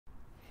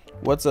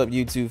What's up,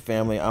 YouTube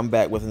family? I'm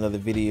back with another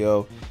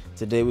video.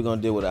 Today we're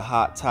gonna deal with a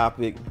hot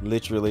topic,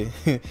 literally.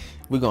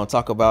 We're gonna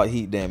talk about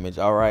heat damage.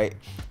 All right,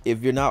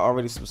 if you're not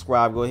already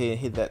subscribed, go ahead and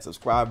hit that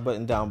subscribe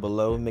button down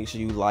below. Make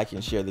sure you like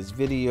and share this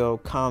video,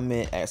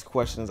 comment, ask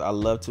questions. I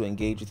love to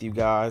engage with you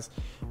guys,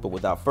 but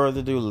without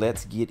further ado,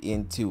 let's get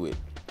into it.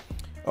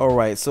 All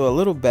right, so a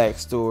little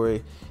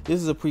backstory.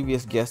 This is a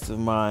previous guest of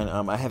mine.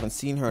 I haven't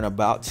seen her in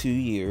about 2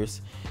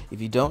 years. If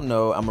you don't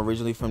know, I'm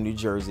originally from New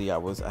Jersey. I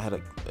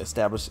had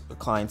established a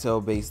clientele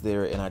base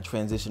there, and I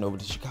transitioned over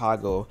to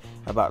Chicago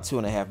about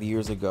 2.5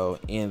 years ago.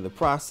 In the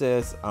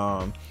process,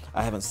 I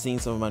haven't seen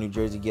some of my New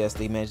Jersey guests.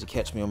 They managed to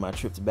catch me on my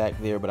trips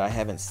back there, but I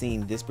haven't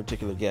seen this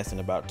particular guest in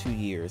about 2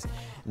 years.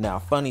 Now,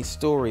 funny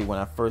story, when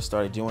I first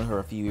started doing her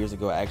a few years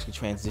ago, I actually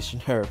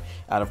transitioned her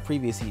out of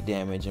previous heat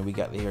damage, and we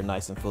got the hair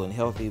nice and full and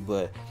healthy,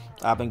 but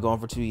I've been gone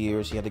for 2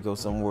 years. She had to go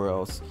somewhere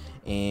else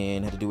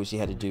and had to do what she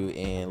had to do,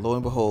 and lo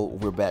and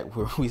behold, we're back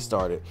where we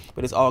started.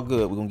 But it's all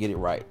good. We're gonna get it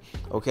right.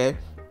 Okay,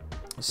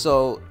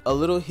 so a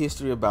little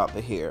history about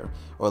the hair,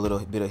 or a little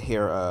bit of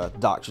hair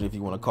doctrine, if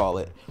you want to call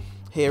it.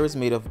 Hair is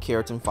made of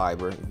keratin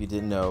fiber, if you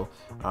didn't know,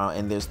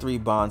 and there's 3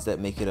 bonds that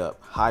make it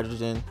up: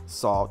 hydrogen,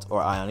 salt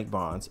or ionic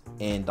bonds,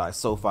 and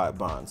disulfide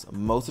bonds.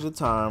 Most of the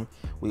time,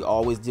 we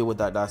always deal with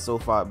that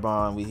disulfide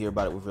bond. We hear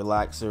about it with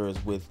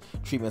relaxers, with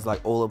treatments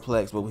like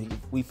Olaplex, but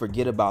we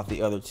forget about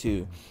the other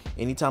 2.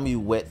 Anytime you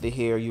wet the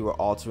hair, you are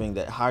altering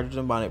that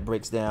hydrogen bond. It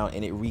breaks down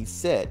and it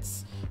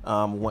resets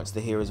once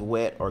the hair is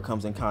wet or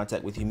comes in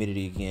contact with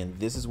humidity again.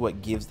 This is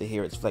what gives the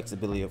hair its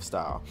flexibility of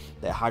style.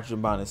 That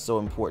hydrogen bond is so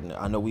important.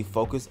 I know we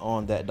focus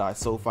on that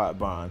disulfide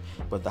bond,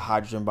 but the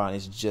hydrogen bond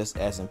is just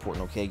as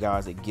important. Okay,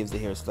 guys, it gives the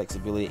hair its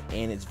flexibility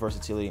and its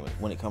versatility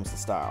when it comes to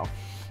style.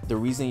 The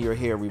reason your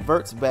hair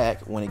reverts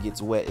back when it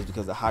gets wet is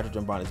because the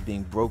hydrogen bond is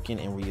being broken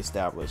and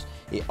reestablished.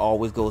 It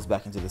always goes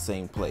back into the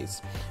same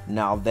place.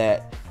 Now,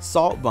 that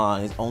salt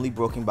bond is only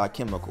broken by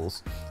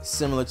chemicals,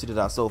 similar to the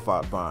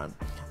disulfide bond.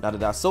 Now, the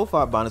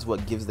disulfide bond is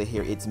what gives the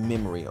hair its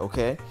memory,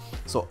 okay?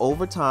 So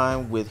over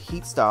time, with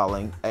heat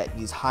styling at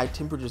these high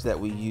temperatures that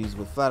we use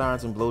with flat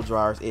irons and blow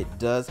dryers, it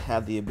does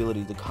have the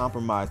ability to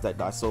compromise that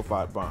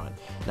disulfide bond.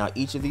 Now,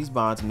 each of these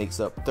bonds makes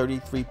up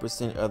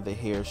 33% of the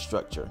hair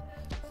structure.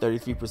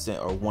 33%,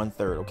 or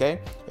 1/3, okay?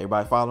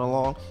 Everybody following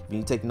along? If you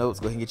need to take notes,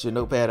 go ahead and get your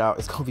notepad out.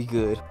 It's gonna be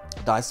good.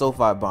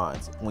 Disulfide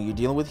bonds. When you're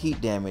dealing with heat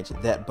damage,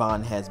 that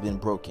bond has been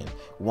broken.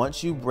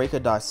 Once you break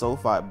a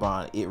disulfide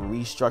bond, it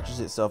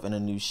restructures itself in a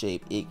new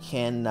shape. It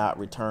cannot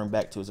return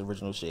back to its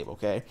original shape,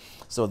 okay?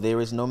 So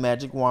there is no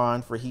magic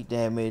wand for heat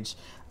damage.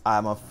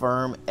 I'm a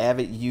firm,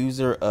 avid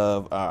user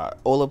of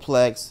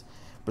Olaplex,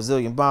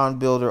 Brazilian Bond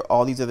Builder,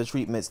 all these other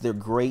treatments. They're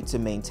great to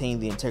maintain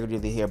the integrity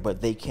of the hair,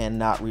 but they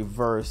cannot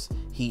reverse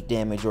heat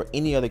damage or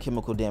any other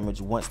chemical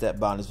damage once that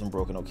bond has been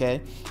broken, okay?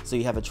 So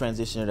you have to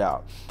transition it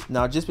out.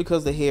 Now, just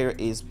because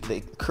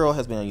the curl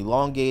has been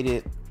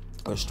elongated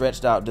or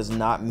stretched out does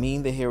not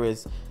mean the hair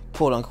is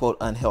quote unquote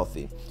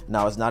unhealthy.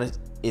 Now, it's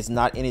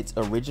not in its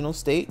original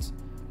state,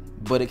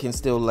 but it can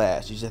still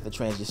last. You just have to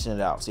transition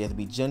it out. So you have to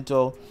be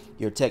gentle.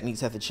 Your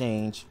techniques have to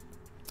change.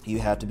 You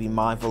have to be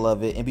mindful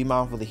of it and be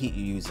mindful of the heat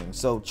you're using.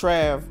 So,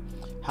 Trav,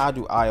 how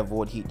do I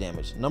avoid heat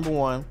damage? Number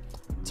 1,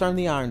 turn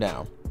the iron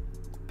down.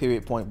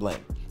 Period, point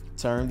blank.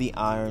 Turn the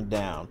iron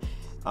down.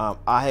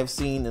 I have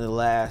seen in the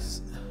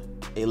last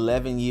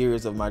 11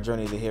 years of my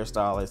journey as a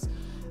hairstylist,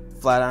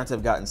 flat irons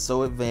have gotten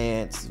so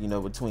advanced, you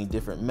know, between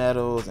different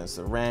metals and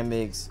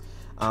ceramics.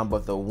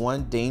 But the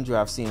one danger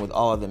I've seen with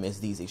all of them is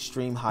these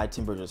extreme high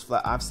temperatures.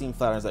 I've seen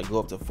flat irons that go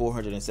up to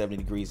 470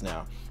 degrees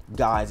now.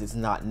 Guys, it's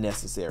not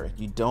necessary.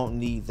 You don't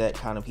need that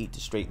kind of heat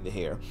to straighten the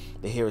hair.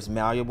 The hair is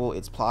malleable,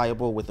 it's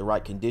pliable. With the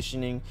right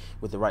conditioning,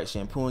 with the right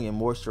shampooing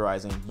and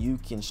moisturizing, you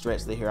can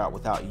stretch the hair out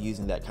without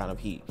using that kind of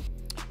heat.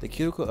 The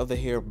cuticle of the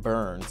hair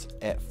burns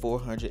at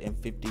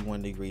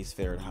 451 degrees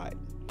Fahrenheit.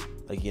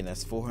 Again,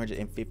 that's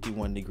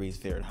 451 degrees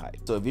Fahrenheit.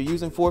 So if you're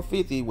using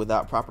 450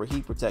 without proper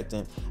heat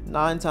protectant,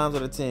 9 times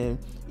out of 10,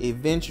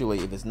 eventually,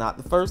 if it's not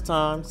the first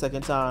time,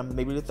 second time,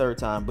 maybe the third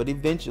time, but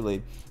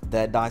eventually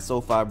that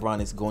disulfide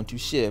bond is going to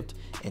shift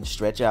and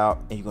stretch out,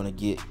 and you're going to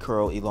get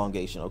curl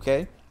elongation,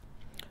 okay?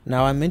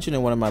 Now, I mentioned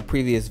in one of my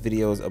previous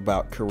videos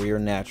about career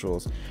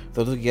naturals,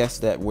 those are guests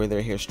that wear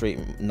their hair straight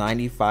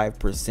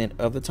 95%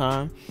 of the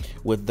time.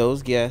 With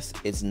those guests,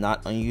 it's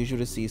not unusual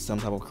to see some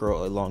type of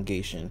curl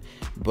elongation,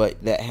 but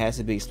that has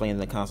to be explained in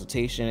the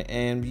consultation.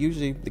 And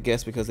usually the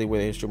guests, because they wear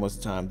their hair straight most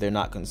of the time, they're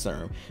not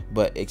concerned,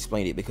 but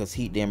explain it, because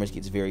heat damage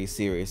gets very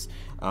serious.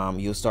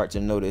 You'll start to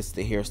notice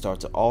the hair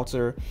start to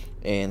alter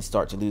and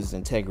start to lose its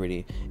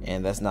integrity,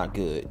 and that's not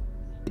good.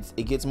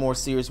 It gets more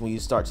serious when you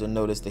start to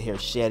notice the hair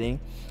shedding,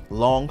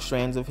 long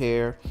strands of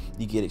hair,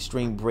 you get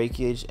extreme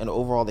breakage, and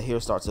overall the hair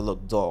starts to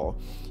look dull.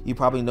 You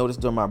probably noticed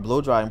during my blow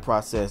drying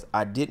process,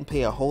 I didn't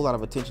pay a whole lot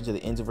of attention to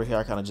the ends of her hair.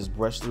 I kind of just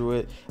brushed through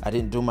it. I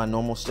didn't do my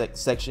normal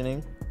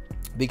sectioning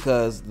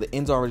because the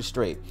end's already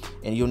straight.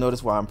 And you'll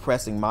notice while I'm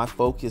pressing, my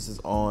focus is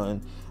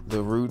on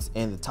the roots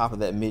and the top of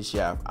that mid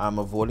shaft. I'm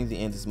avoiding the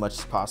ends as much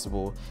as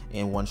possible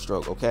in one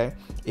stroke, okay?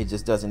 It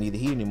just doesn't need the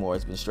heat anymore.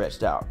 It's been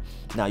stretched out.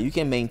 Now you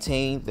can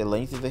maintain the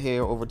length of the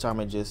hair over time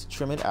and just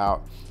trim it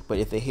out, but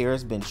if the hair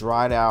has been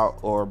dried out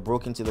or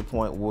broken to the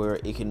point where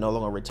it can no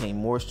longer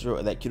retain moisture,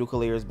 or that cuticle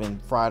layer has been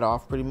fried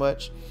off pretty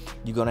much,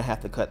 you're gonna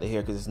have to cut the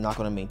hair because it's not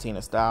gonna maintain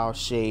a style,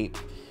 shape.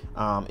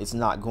 It's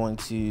not going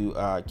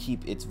to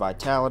keep its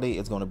vitality.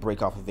 It's going to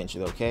break off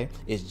eventually, okay?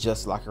 It's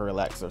just like a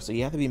relaxer, so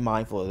you have to be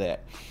mindful of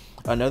that.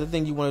 Another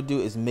thing you want to do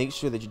is make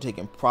sure that you're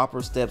taking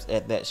proper steps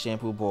at that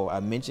shampoo bowl. I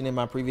mentioned in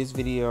my previous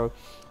video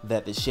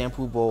that the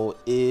shampoo bowl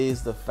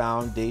is the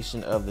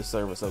foundation of the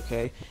service,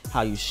 okay?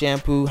 How you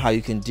shampoo, how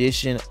you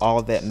condition,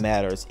 all that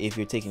matters. If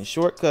you're taking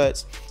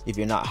shortcuts, if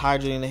you're not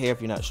hydrating the hair,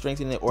 if you're not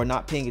strengthening it, or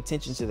not paying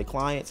attention to the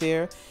client's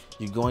hair,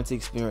 you're going to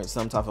experience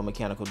some type of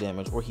mechanical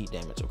damage or heat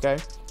damage, okay?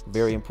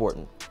 Very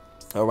important.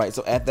 All right,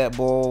 so at that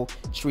bowl,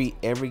 treat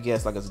every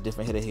guest like it's a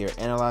different head of hair.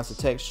 Analyze the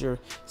texture,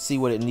 see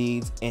what it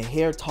needs, and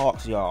hair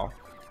talks, y'all.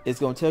 It's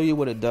going to tell you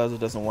what it does or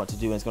doesn't want to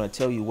do, and it's going to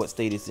tell you what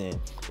state it's in.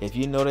 If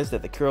you notice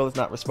that the curl is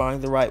not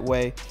responding the right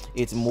way,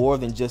 it's more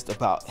than just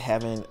about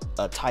having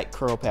a tight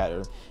curl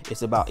pattern.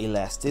 It's about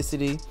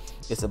elasticity,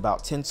 it's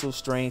about tensile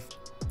strength.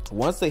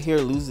 Once the hair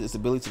loses its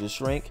ability to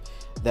shrink,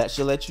 that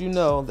should let you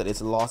know that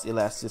it's lost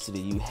elasticity.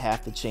 You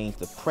have to change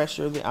the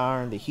pressure of the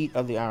iron, the heat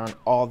of the iron,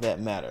 all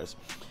that matters.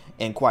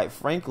 And quite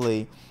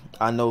frankly,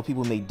 I know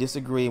people may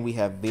disagree, and we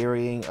have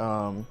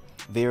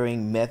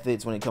varying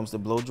methods when it comes to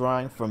blow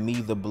drying. For me,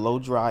 the blow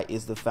dry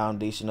is the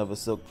foundation of a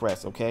silk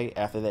press, okay?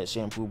 After that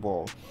shampoo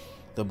bowl,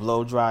 the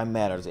blow dry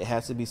matters. It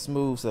has to be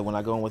smooth, so when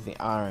I go in with the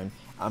iron,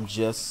 I'm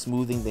just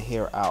smoothing the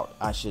hair out.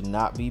 I should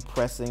not be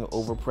pressing,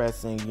 over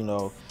pressing, you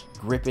know,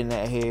 gripping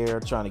that hair,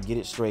 trying to get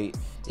it straight.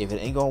 If it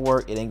ain't gonna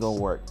work, it ain't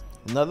gonna work.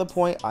 Another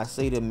point I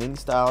say to many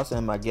stylists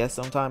and my guests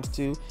sometimes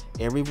too,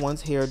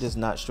 everyone's hair does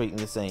not straighten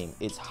the same.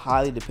 It's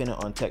highly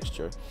dependent on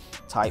texture.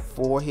 Type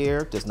 4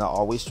 hair does not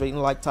always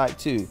straighten like type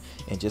 2,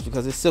 and just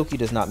because it's silky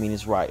does not mean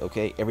it's right,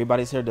 okay?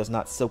 Everybody's hair does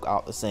not silk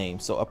out the same,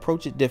 so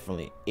approach it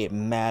differently. It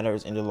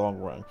matters in the long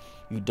run.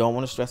 You don't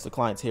want to stress the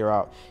client's hair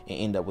out and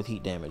end up with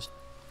heat damage.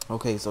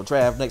 Okay, so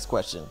Trav, next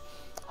question.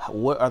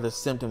 What are the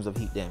symptoms of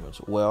heat damage?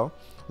 Well,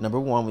 number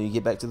one, when you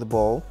get back to the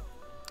bowl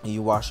and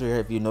you wash your hair,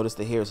 if you notice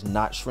the hair is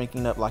not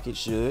shrinking up like it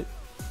should,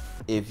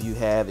 if you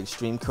have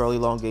extreme curl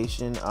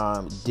elongation,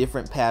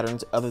 different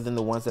patterns other than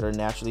the ones that are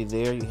naturally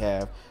there, you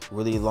have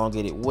really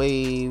elongated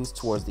waves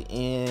towards the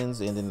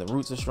ends and then the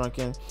roots are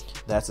shrunken,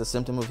 that's a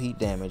symptom of heat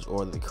damage,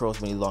 or the curl's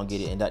been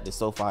elongated and that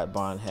disulfide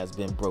bond has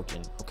been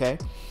broken, okay?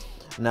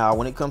 Now,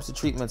 when it comes to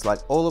treatments like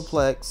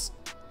Olaplex,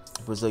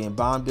 Brazilian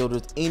bond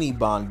builders, any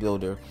bond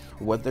builder,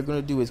 what they're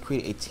going to do is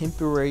create a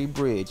temporary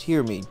bridge,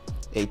 hear me,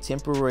 a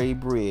temporary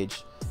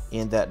bridge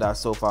in that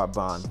disulfide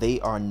bond. They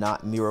are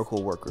not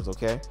miracle workers,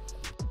 okay?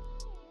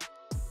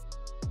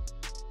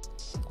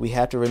 We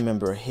have to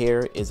remember,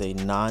 hair is a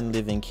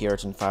non-living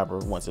keratin fiber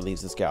once it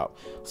leaves the scalp.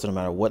 So no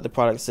matter what the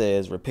product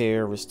says,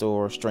 repair,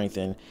 restore,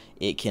 strengthen,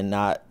 it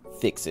cannot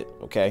fix it,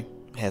 okay?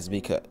 It has to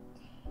be cut.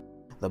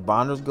 The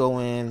bonders go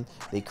in,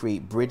 they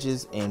create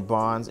bridges and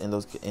bonds in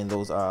those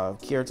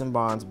keratin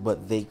bonds,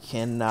 but they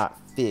cannot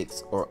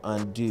fix or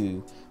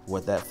undo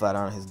what that flat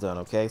iron has done,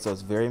 okay? So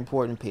it's very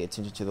important, pay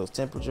attention to those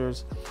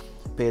temperatures.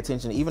 Pay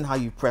attention even how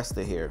you press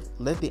the hair.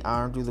 Let the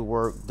iron do the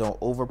work. Don't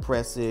over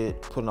press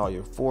it, putting all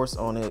your force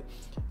on it.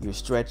 You're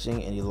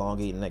stretching and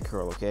elongating that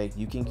curl, okay?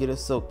 You can get a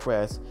silk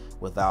press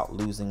without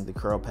losing the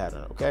curl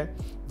pattern, okay?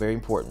 Very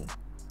important.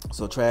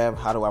 So Trav,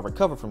 how do I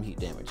recover from heat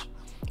damage?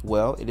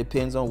 Well, it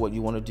depends on what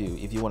you want to do.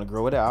 If you want to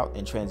grow it out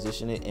and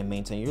transition it and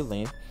maintain your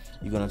length,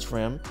 you're going to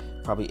trim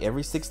probably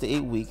every 6 to 8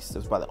 weeks.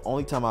 That's about the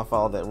only time I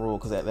follow that rule,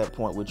 because at that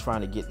point we're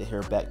trying to get the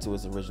hair back to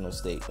its original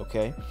state,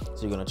 okay?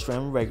 So you're going to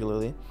trim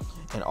regularly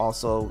and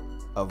also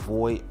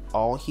avoid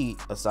all heat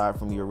aside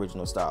from your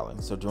original styling.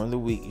 So during the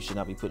week, you should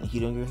not be putting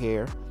heat on your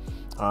hair.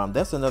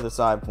 That's another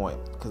side point,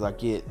 because I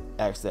get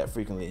asked that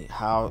frequently.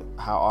 How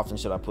often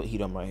should I put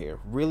heat on my hair?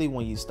 Really,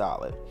 when you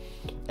style it.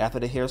 After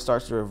the hair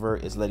starts to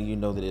revert, it's letting you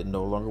know that it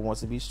no longer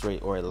wants to be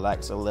straight, or it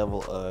lacks a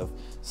level of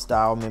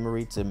style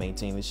memory to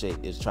maintain the shape.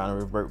 It's trying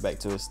to revert back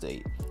to its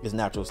state, its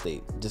natural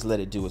state. Just let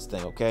it do its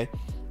thing, okay?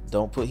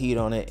 Don't put heat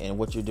on it. And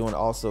what you're doing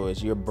also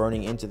is you're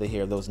burning into the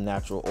hair those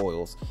natural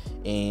oils.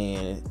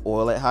 And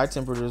oil at high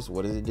temperatures,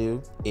 what does it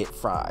do? It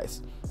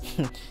fries.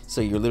 So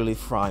you're literally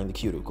frying the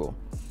cuticle.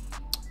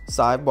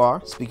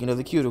 Sidebar, speaking of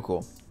the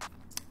cuticle,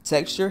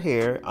 texture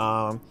hair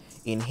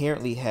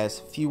inherently has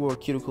fewer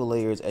cuticle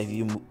layers as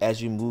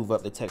you move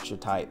up the texture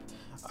type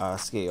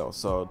scale.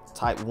 So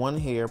type 1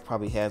 hair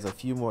probably has a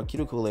few more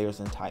cuticle layers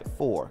than type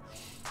 4.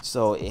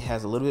 So it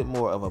has a little bit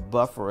more of a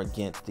buffer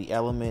against the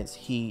elements,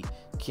 heat,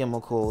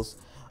 chemicals.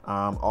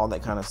 all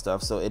that kind of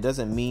stuff. So it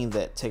doesn't mean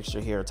that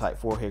texture hair, type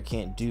 4 hair,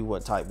 can't do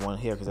what type 1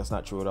 hair, because that's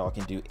not true at all. It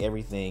can do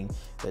everything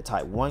that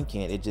type 1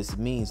 can. It just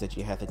means that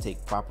you have to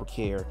take proper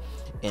care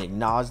and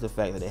acknowledge the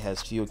fact that it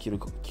has fewer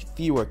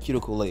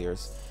cuticle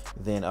layers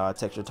than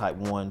texture type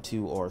 1,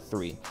 2, or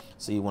 3.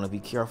 So you want to be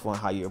careful on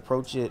how you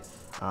approach it.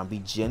 Be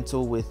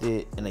gentle with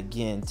it. And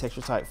again,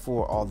 texture type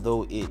 4,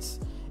 although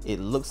it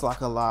looks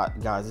like a lot,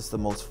 guys, it's the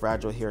most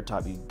fragile hair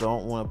type. You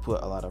don't want to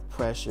put a lot of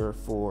pressure,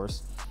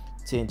 force,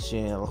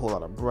 tension, a whole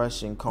lot of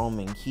brushing,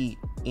 combing, heat,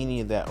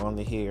 any of that on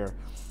the hair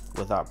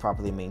without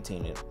properly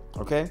maintaining it.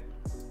 Okay,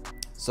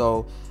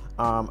 so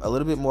a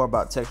little bit more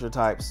about texture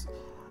types.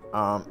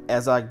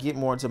 As I get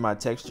more into my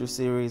texture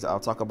series, I'll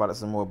talk about it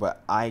some more,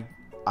 but I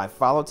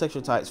follow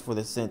texture types for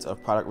the sense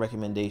of product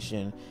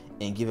recommendation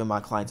and giving my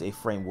clients a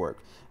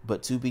framework.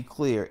 But to be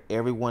clear,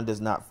 everyone does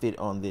not fit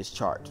on this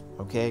chart,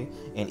 okay?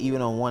 And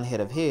even on one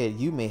head of hair,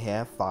 you may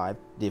have 5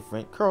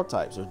 different curl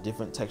types or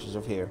different textures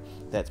of hair.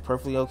 That's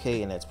perfectly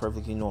okay, and that's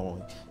perfectly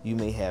normal. You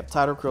may have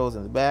tighter curls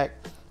in the back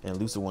and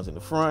looser ones in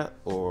the front,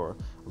 or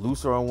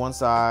looser on one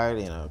side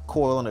and a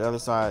coil on the other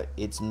side.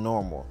 It's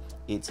normal.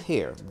 It's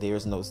hair. There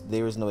is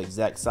no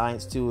exact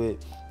science to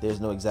it. There's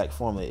no exact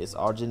formula. It's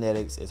all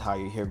genetics. It's how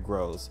your hair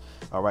grows.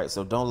 All right,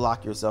 so don't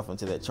lock yourself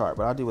into that chart,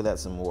 but I'll deal with that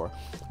some more.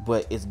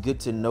 But it's good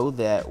to know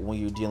that when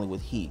you're dealing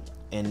with heat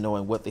and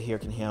knowing what the hair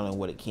can handle and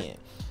what it can't.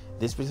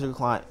 This particular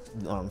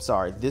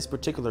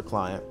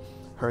client,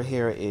 her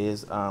hair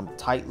is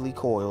tightly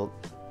coiled,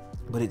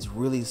 but it's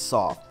really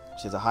soft.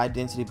 She has a high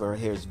density, but her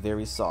hair is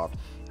very soft.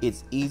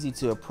 It's easy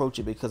to approach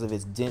it because of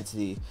its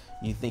density.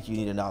 You think you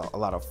need a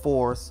lot of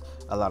force,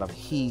 a lot of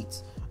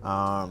heat.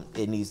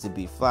 It needs to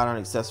be flat iron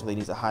accessible. It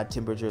needs a high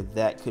temperature.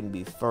 That couldn't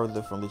be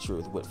further from the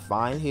truth. With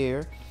fine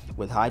hair,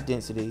 with high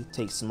density,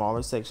 take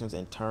smaller sections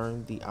and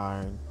turn the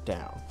iron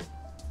down.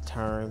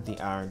 Turn the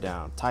iron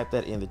down. Type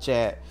that in the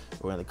chat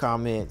or in the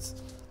comments.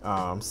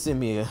 Send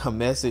me a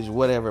message,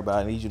 whatever, but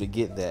I need you to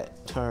get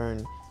that.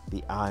 Turn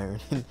the iron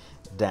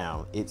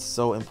down. It's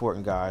so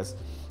important, guys.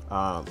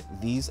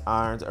 These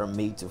irons are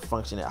made to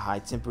function at high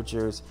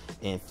temperatures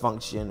and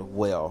function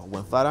well.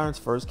 When flat irons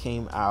first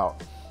came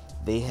out,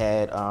 they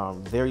had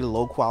very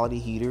low quality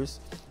heaters.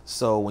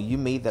 So when you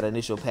made that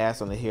initial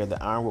pass on the hair,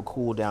 the iron will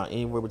cool down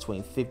anywhere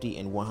between 50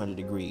 and 100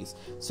 degrees.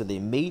 So they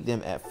made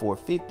them at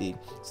 450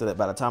 so that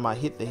by the time I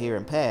hit the hair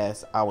and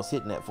pass, I was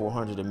hitting at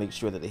 400 to make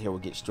sure that the hair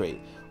would get straight.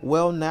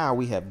 Well, now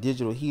we have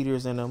digital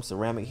heaters in them,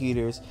 ceramic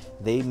heaters.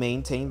 They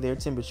maintain their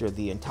temperature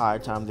the entire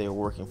time they're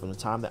working. From the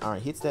time the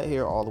iron hits that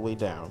hair all the way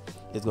down,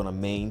 it's going to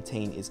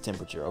maintain its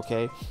temperature,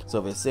 okay? So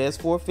if it says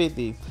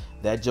 450,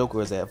 that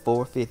joker is at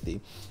 450.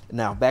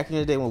 Now, back in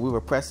the day when we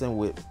were pressing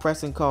with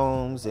pressing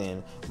combs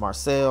and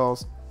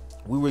Marcel's,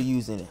 we were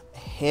using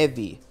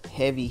heavy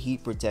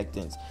heat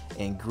protectants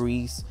and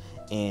grease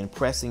and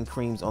pressing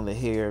creams on the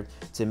hair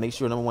to make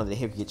sure, number one, the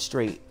hair gets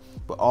straight,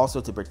 but also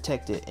to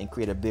protect it and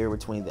create a barrier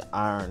between the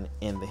iron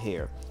and the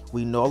hair.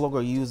 We no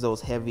longer use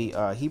those heavy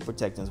heat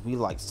protectants. We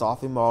like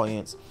soft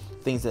emollients,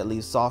 things that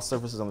leave soft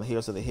surfaces on the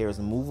hair so the hair is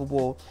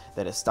movable,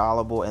 that it's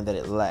stylable, and that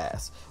it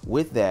lasts.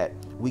 With that,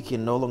 we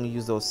can no longer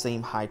use those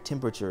same high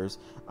temperatures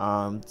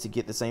to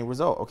get the same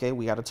result. Okay,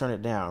 we got to turn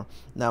it down.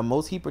 Now,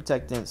 most heat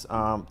protectants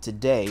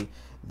today,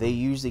 they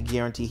usually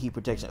guarantee heat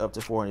protection up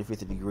to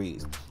 450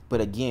 degrees. But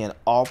again,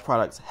 all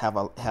products have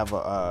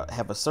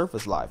a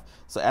surface life.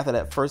 So after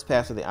that first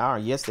pass of the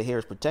iron, yes, the hair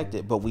is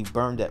protected, but we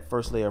burned that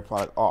first layer of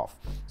product off.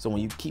 So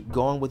when you keep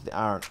going with the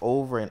iron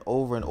over and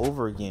over and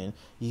over again,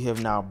 you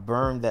have now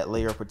burned that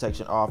layer of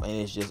protection off, and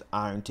it's just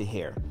iron to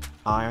hair,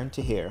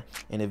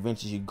 and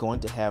eventually you're going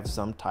to have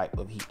some type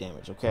of heat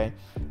damage. Okay,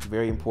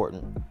 very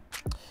important.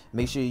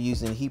 Make sure you're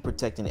using heat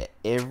protectant at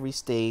every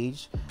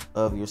stage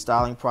of your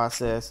styling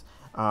process.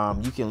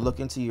 You can look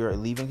into your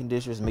leave-in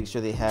conditioners, make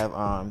sure they have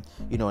an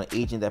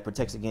agent that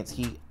protects against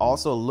heat.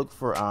 Also look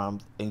for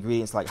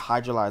ingredients like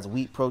hydrolyzed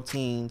wheat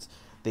proteins.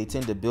 They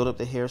tend to build up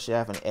the hair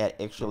shaft and add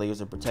extra layers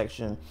of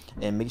protection.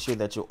 And make sure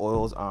that your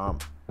oils,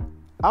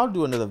 I'll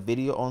do another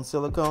video on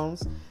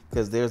silicones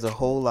because there's a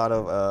whole lot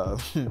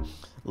of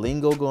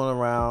lingo going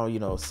around.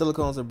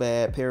 Silicones are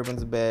bad,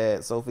 parabens are bad,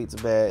 sulfates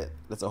are bad.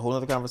 That's a whole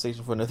other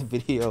conversation for another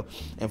video.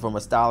 And from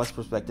a stylist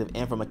perspective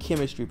and from a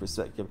chemistry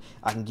perspective,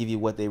 I can give you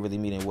what they really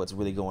mean and what's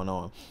really going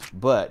on.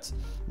 But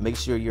make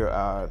sure your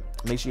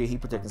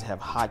heat protectants have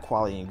high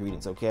quality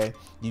ingredients. Okay,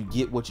 you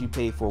get what you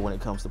pay for when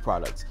it comes to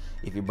products.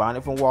 If you're buying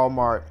it from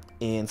Walmart,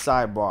 in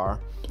sidebar,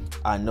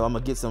 I know I'm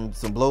gonna get some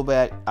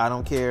blowback. I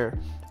don't care.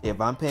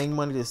 If I'm paying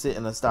money to sit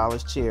in a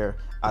stylish chair,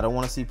 I don't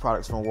want to see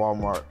products from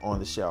Walmart on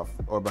the shelf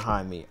or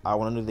behind me. I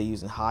want to know they're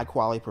using high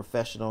quality,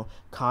 professional,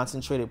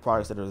 concentrated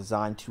products that are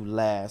designed to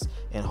last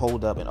and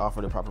hold up and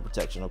offer the proper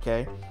protection,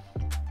 okay?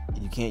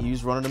 You can't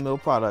use run-of-the-mill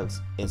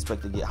products and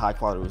expect to get high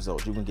quality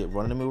results. You can get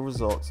run-of-the-mill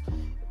results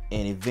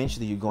and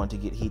eventually you're going to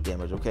get heat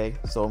damage, okay?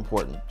 So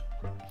important.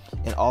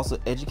 And also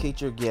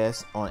educate your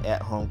guests on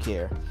at-home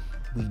care.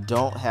 We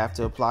don't have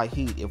to apply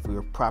heat if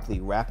we're properly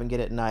wrapping it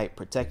at night,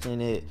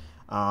 protecting it,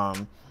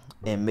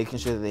 and making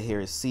sure that the hair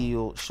is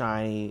sealed,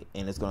 shiny,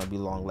 and it's going to be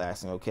long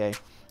lasting, okay?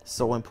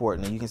 So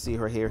important. And you can see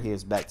her hair here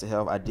is back to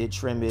health. I did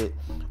trim it,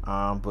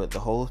 but the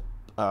whole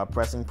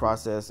pressing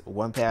process,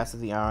 one pass to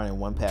the iron and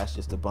one pass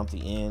just to bump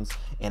the ends.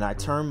 And I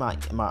turn my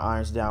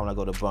irons down when I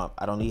go to bump.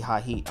 I don't need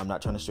high heat. I'm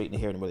not trying to straighten the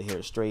hair anymore. The hair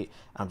is straight.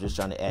 I'm just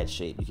trying to add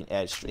shape. You can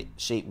add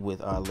shape with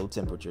low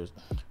temperatures.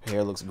 Her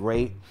hair looks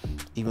great,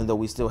 even though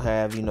we still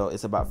have, you know,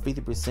 it's about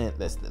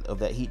 50% of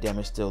that heat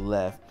damage still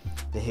left.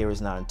 The hair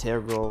is not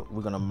integral.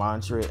 We're going to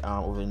monitor it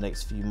over the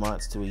next few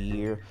months to a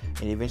year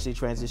and eventually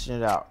transition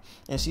it out.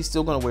 And she's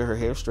still going to wear her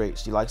hair straight.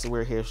 She likes to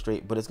wear her hair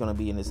straight, but it's going to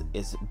be in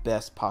its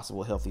best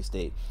possible healthy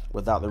state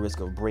without the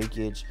risk of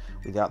breakage,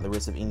 without the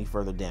risk of any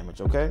further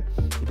damage. Okay,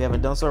 if you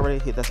haven't done so already,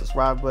 hit that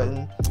subscribe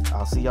button.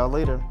 I'll see y'all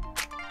later.